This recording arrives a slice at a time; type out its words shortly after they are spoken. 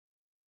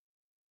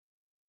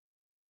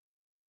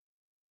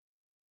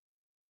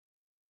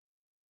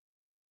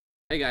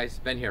Hey guys,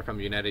 Ben here from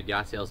United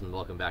Yacht Sales and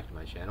welcome back to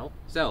my channel.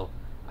 So,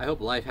 I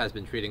hope life has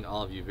been treating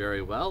all of you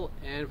very well,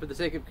 and for the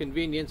sake of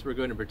convenience, we're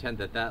going to pretend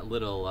that that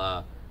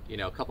little,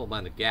 couple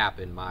month gap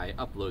in my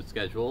upload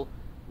schedule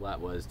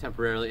that was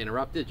temporarily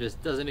interrupted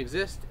just doesn't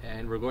exist,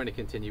 and we're going to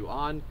continue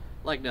on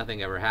like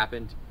nothing ever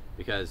happened,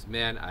 because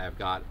man, I have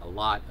got a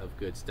lot of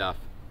good stuff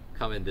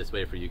coming this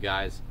way for you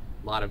guys.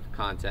 A lot of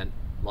content,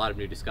 a lot of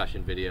new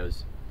discussion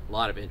videos, a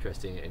lot of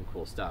interesting and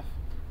cool stuff.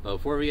 But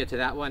before we get to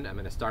that one, I'm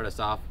going to start us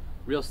off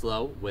real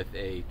slow with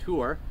a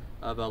tour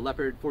of a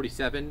Leopard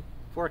 47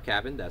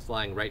 4-cabin that's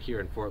lying right here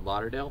in Fort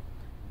Lauderdale.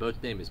 The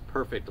boat's name is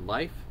Perfect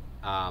Life.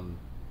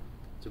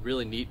 It's a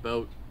really neat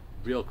boat,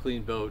 real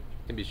clean boat,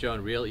 can be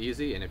shown real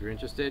easy, and if you're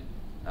interested,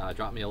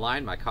 drop me a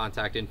line. My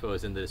contact info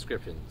is in the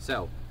description.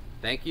 So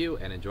thank you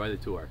and enjoy the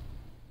tour.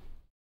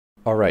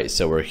 Alright,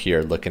 so we're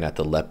here looking at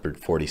the Leopard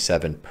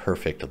 47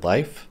 Perfect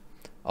Life.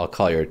 I'll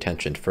call your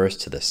attention first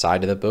to the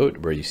side of the boat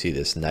where you see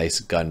this nice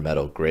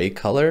gunmetal gray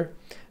color.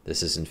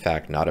 This is in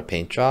fact not a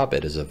paint job,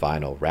 it is a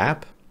vinyl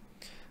wrap.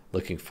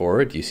 Looking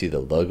forward, you see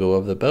the logo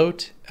of the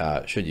boat.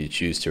 Should you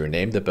choose to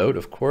rename the boat,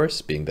 of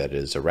course, being that it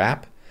is a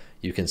wrap,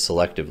 you can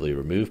selectively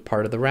remove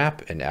part of the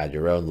wrap and add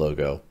your own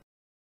logo.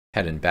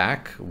 Heading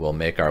back, we'll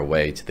make our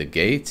way to the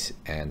gate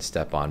and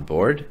step on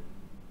board.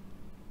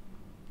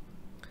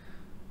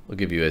 We'll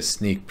give you a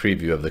sneak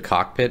preview of the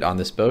cockpit on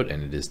this boat,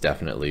 and it is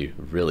definitely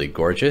really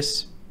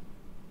gorgeous.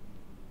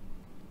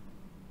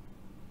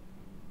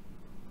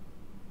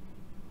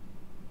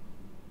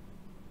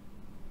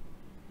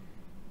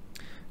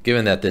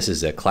 Given that this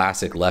is a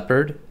classic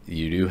Leopard,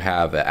 you do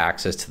have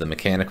access to the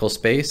mechanical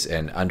space,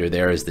 and under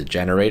there is the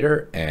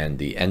generator and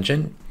the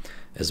engine,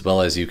 as well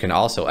as you can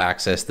also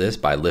access this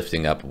by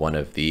lifting up one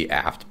of the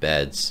aft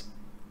beds.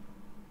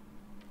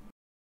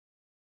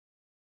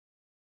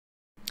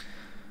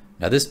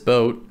 Now this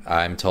boat,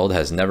 I'm told,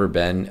 has never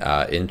been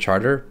in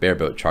charter,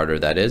 bareboat charter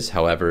that is.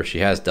 However, she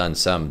has done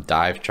some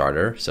dive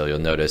charter, so you'll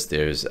notice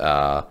there's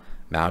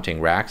mounting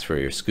racks for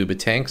your scuba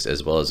tanks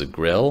as well as a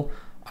grill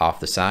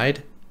off the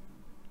side.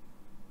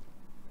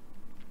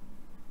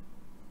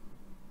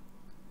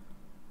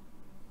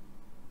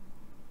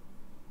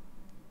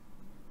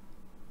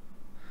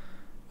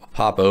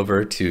 Pop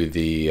over to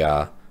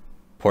the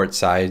port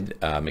side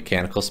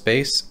mechanical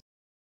space.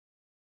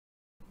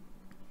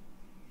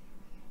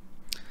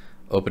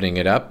 Opening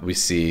it up, we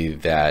see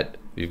that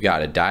we've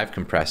got a dive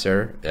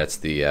compressor. That's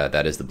the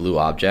that is the blue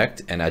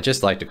object, and I'd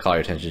just like to call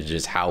your attention to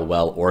just how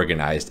well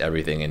organized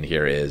everything in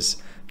here is.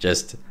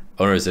 Just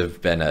owners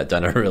have been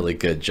done a really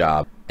good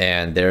job.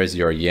 And there's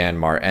your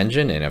Yanmar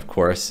engine, and of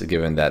course,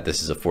 given that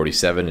this is a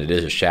 47, it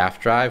is a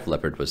shaft drive.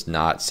 Leopard was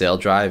not sail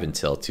drive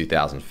until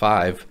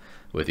 2005.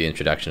 With the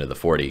introduction of the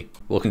 40.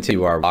 We'll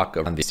continue our walk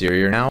around the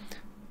exterior now.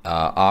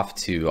 Off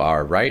to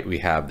our right, we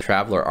have the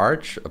traveler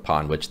arch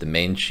upon which the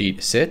main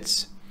sheet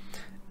sits.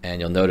 And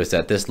you'll notice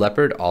that this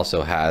Leopard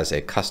also has a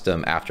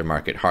custom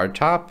aftermarket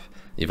hardtop.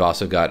 You've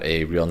also got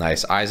a real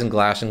nice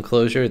isinglass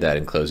enclosure that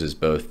encloses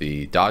both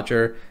the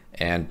Dodger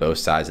and both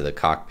sides of the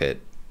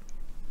cockpit.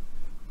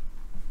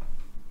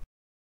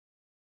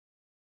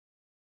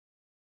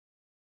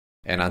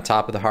 And on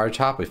top of the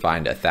hardtop, we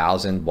find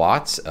 1,000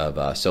 watts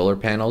of solar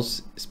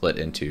panels split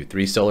into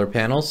 3 solar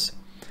panels.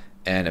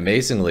 And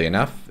amazingly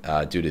enough,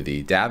 due to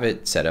the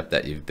davit setup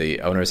that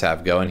the owners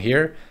have going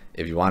here,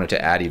 if you wanted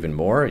to add even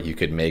more, you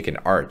could make an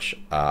arch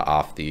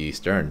off the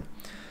stern.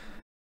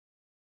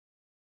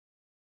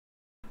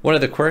 One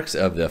of the quirks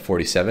of the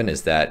 47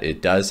 is that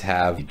it does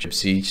have jib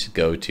seats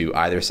go to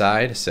either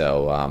side,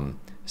 so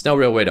there's no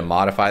real way to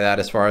modify that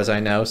as far as I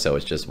know, so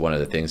it's just one of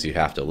the things you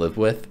have to live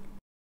with.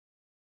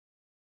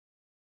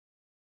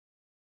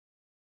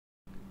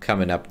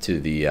 Coming up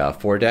to the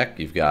foredeck,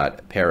 you've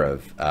got a pair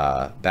of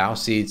bow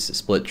seats, a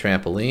split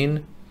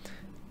trampoline,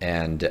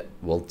 and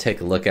we'll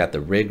take a look at the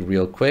rig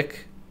real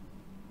quick.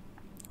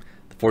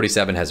 The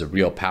 47 has a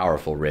real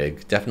powerful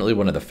rig, definitely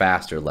one of the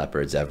faster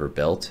Leopards ever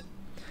built.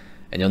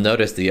 And you'll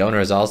notice the owner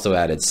has also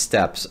added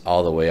steps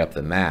all the way up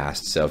the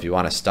mast, so if you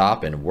want to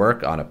stop and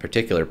work on a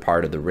particular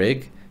part of the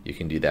rig, you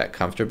can do that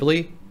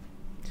comfortably.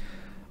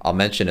 I'll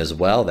mention as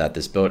well that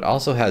this boat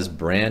also has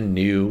brand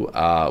new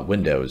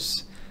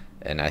windows.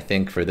 And I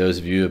think for those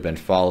of you who have been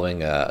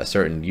following a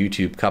certain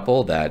YouTube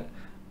couple that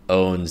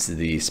owns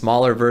the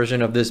smaller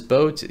version of this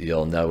boat,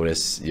 you'll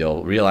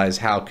realize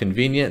how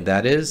convenient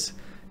that is,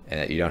 and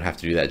that you don't have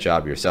to do that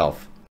job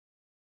yourself.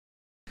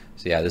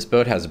 So yeah, this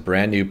boat has a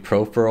brand new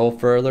profurl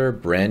furler,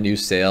 brand new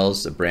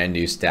sails, a brand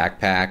new stack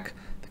pack.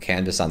 The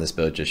canvas on this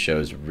boat just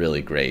shows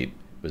really great.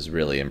 It was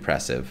really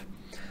impressive.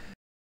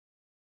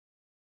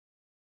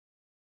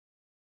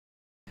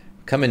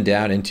 Coming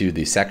down into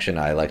the section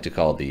I like to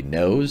call the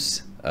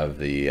nose of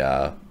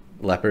the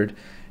Leopard,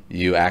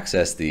 you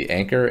access the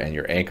anchor and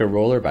your anchor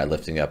roller by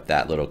lifting up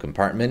that little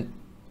compartment.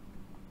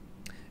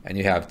 And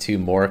you have 2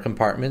 more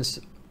compartments.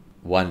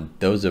 One,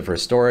 those are for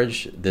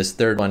storage. This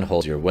third one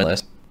holds your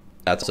windlass.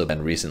 That's also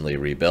been recently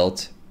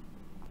rebuilt.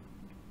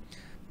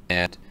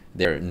 And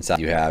there inside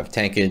you have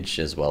tankage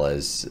as well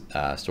as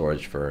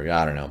storage for,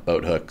 I don't know,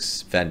 boat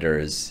hooks,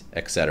 fenders,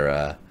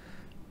 etc.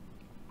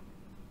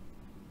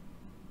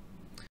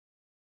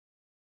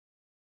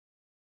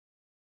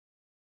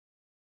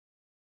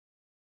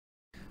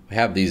 We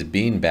have these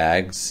bean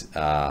bags,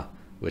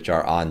 which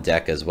are on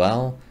deck as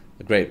well.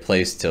 A great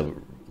place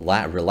to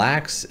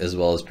relax as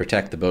well as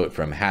protect the boat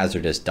from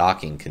hazardous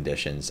docking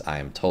conditions, I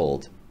am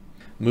told.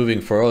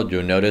 Moving forward,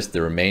 you'll notice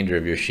the remainder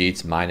of your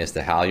sheets minus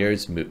the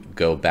halyards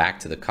go back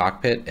to the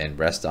cockpit and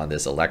rest on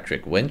this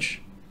electric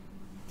winch.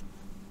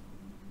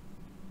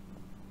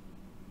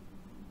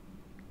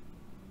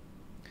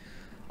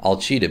 I'll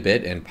cheat a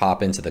bit and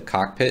pop into the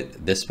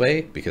cockpit this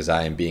way because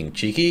I am being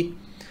cheeky.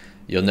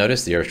 You'll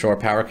notice the shore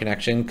power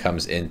connection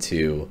comes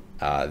into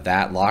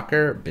that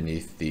locker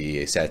beneath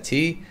the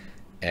settee,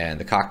 and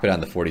the cockpit on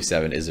the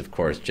 47 is of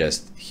course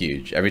just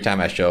huge. Every time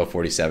I show a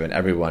 47,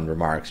 everyone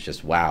remarks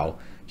just wow,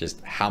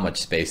 just how much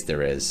space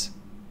there is.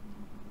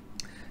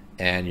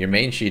 And your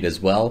main sheet as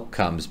well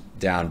comes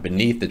down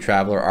beneath the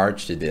traveler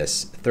arch to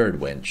this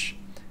third winch,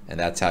 and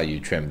that's how you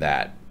trim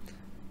that.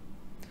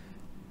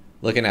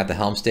 Looking at the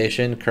helm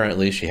station,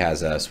 currently she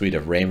has a suite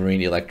of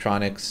Raymarine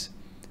electronics,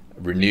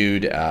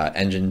 renewed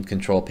engine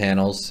control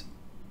panels,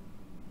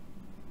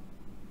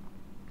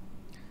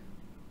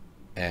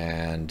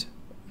 and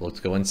let's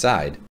go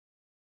inside.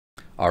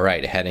 All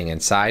right, heading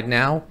inside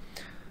now.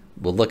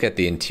 We'll look at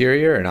the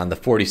interior, and on the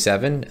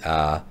 47,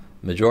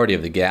 majority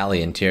of the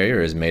galley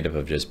interior is made up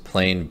of just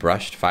plain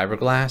brushed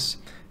fiberglass.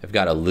 I've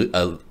got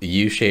a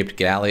U-shaped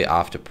galley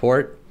off to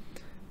port,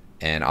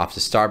 and off to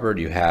starboard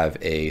you have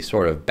a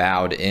sort of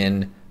bowed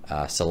in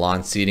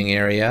salon seating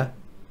area.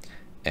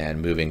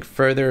 And moving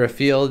further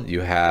afield,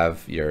 you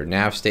have your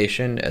nav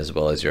station as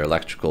well as your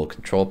electrical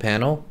control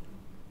panel.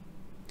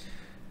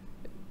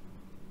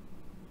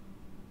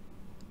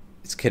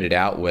 It's kitted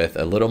out with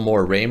a little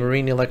more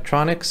Raymarine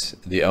electronics.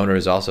 The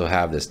owners also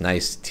have this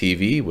nice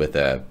TV with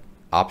a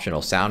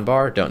optional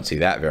soundbar. Don't see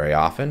that very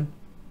often.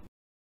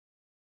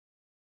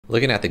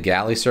 Looking at the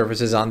galley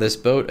surfaces on this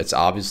boat, it's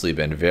obviously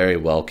been very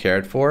well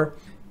cared for.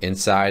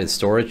 Inside the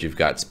storage, you've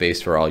got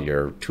space for all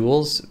your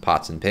tools,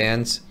 pots and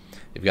pans.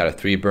 You've got a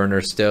 3-burner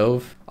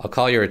stove. I'll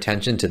call your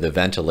attention to the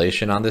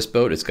ventilation on this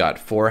boat. It's got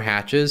 4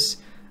 hatches.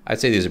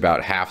 I'd say these are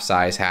about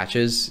half-size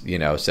hatches, you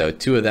know, so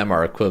 2 of them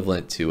are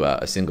equivalent to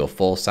a single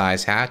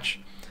full-size hatch.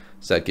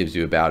 So that gives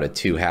you about a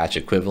 2-hatch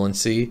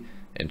equivalency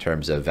in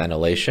terms of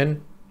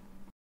ventilation.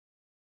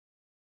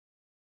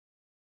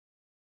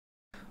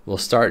 We'll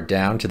start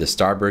down to the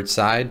starboard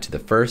side to the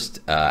first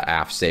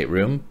aft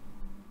stateroom,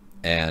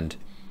 and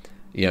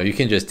you know, you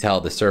can just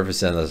tell the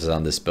surfaces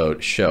on this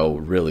boat show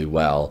really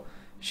well.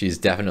 She's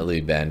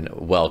definitely been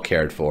well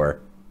cared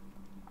for.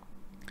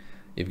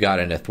 You've got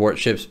an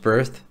athwartships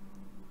berth,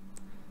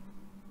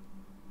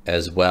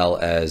 as well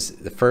as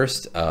the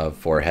first of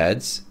 4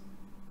 heads.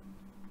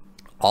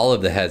 All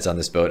of the heads on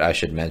this boat, I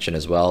should mention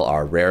as well,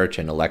 are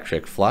Raritan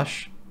electric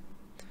flush.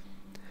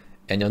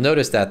 And you'll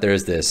notice that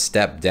there's this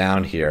step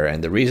down here,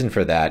 and the reason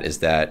for that is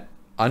that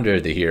under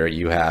here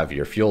you have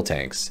your fuel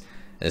tanks.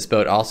 And this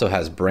boat also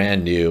has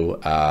brand new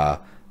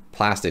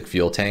plastic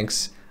fuel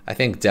tanks. I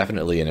think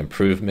definitely an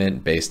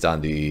improvement based on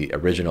the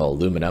original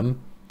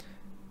aluminum,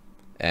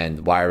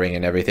 and wiring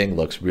and everything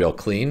looks real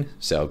clean,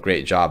 so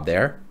great job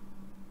there.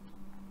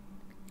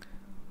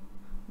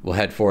 We'll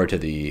head forward to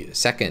the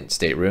second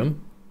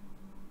stateroom.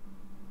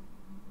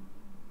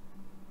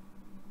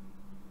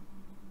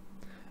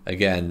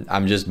 Again,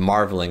 I'm just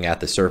marveling at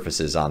the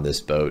surfaces on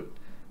this boat.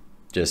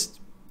 Just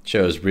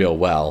shows real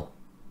well.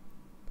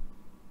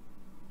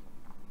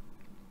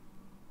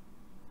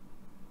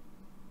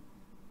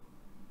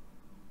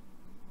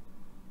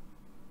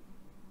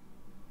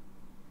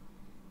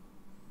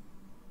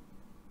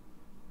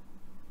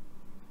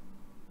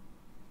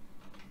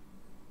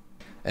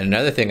 And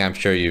another thing I'm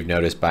sure you've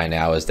noticed by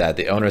now is that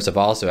the owners have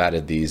also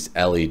added these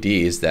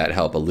LEDs that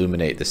help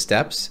illuminate the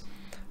steps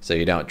so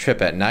you don't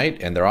trip at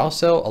night, and they're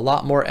also a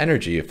lot more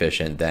energy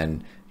efficient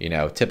than, you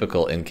know,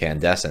 typical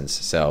incandescents,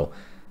 so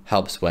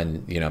helps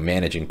when, you know,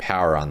 managing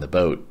power on the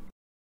boat.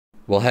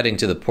 Well, heading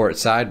to the port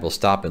side, we'll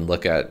stop and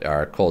look at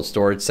our cold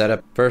storage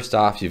setup. First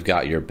off, you've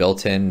got your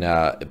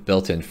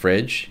built-in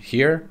fridge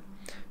here.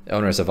 The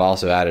owners have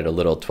also added a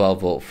little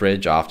 12-volt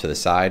fridge off to the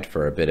side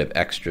for a bit of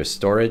extra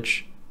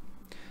storage.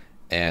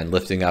 And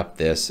lifting up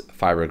this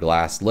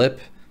fiberglass lip,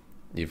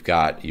 you've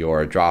got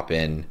your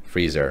drop-in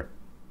freezer.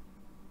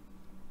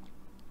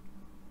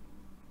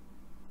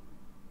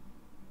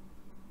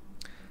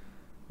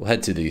 We'll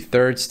head to the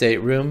third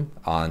stateroom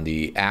on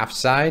the aft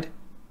side.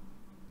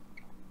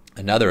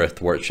 Another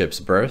athwartships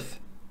berth.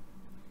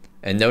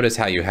 And notice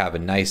how you have a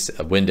nice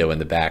window in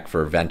the back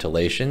for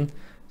ventilation.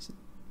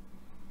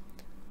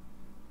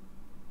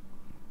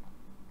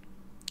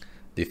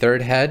 The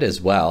third head as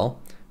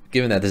well.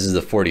 Given that this is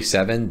a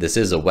 47, this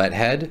is a wet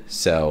head,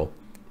 so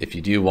if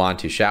you do want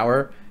to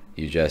shower,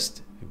 you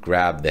just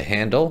grab the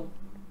handle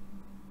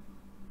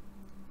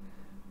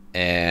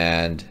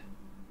and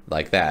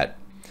like that.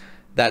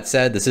 That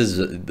said, this is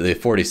the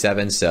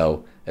 47,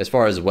 so as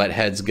far as wet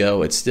heads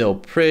go, it's still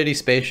pretty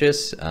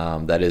spacious.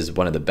 That is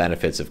one of the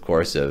benefits, of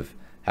course, of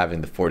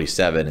having the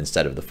 47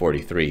 instead of the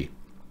 43.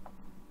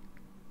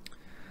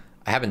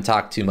 I haven't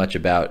talked too much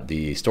about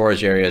the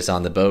storage areas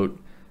on the boat.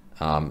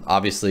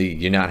 Obviously,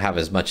 you not have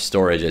as much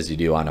storage as you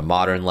do on a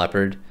modern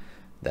Leopard.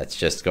 That's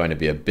just going to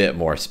be a bit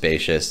more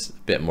spacious, a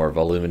bit more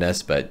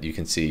voluminous, but you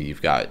can see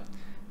you've got,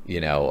 you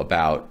know,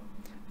 about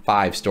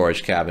 5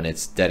 storage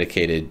cabinets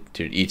dedicated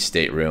to each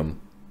stateroom.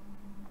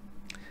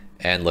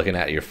 And looking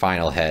at your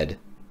final head,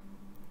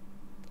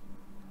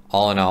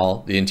 all in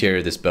all, the interior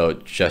of this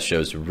boat just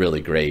shows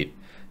really great.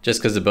 Just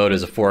because the boat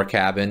is a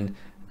 4-cabin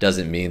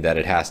doesn't mean that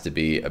it has to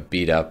be a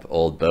beat up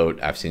old boat.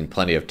 I've seen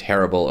plenty of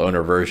terrible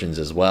owner versions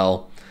as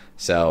well.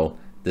 So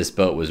this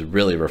boat was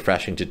really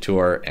refreshing to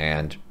tour,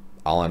 and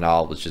all in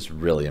all, was just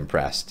really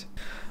impressed.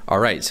 All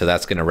right, so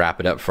that's going to wrap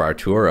it up for our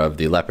tour of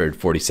the Leopard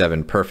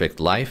 47 Perfect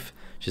Life.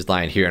 She's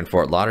lying here in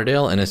Fort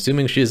Lauderdale, and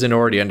assuming she isn't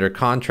already under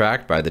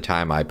contract by the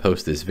time I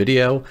post this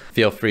video,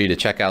 feel free to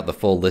check out the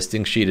full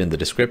listing sheet in the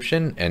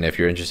description, and if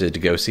you're interested to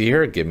go see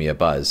her, give me a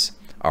buzz.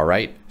 All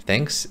right,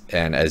 thanks,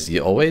 and as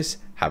always,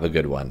 have a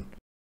good one.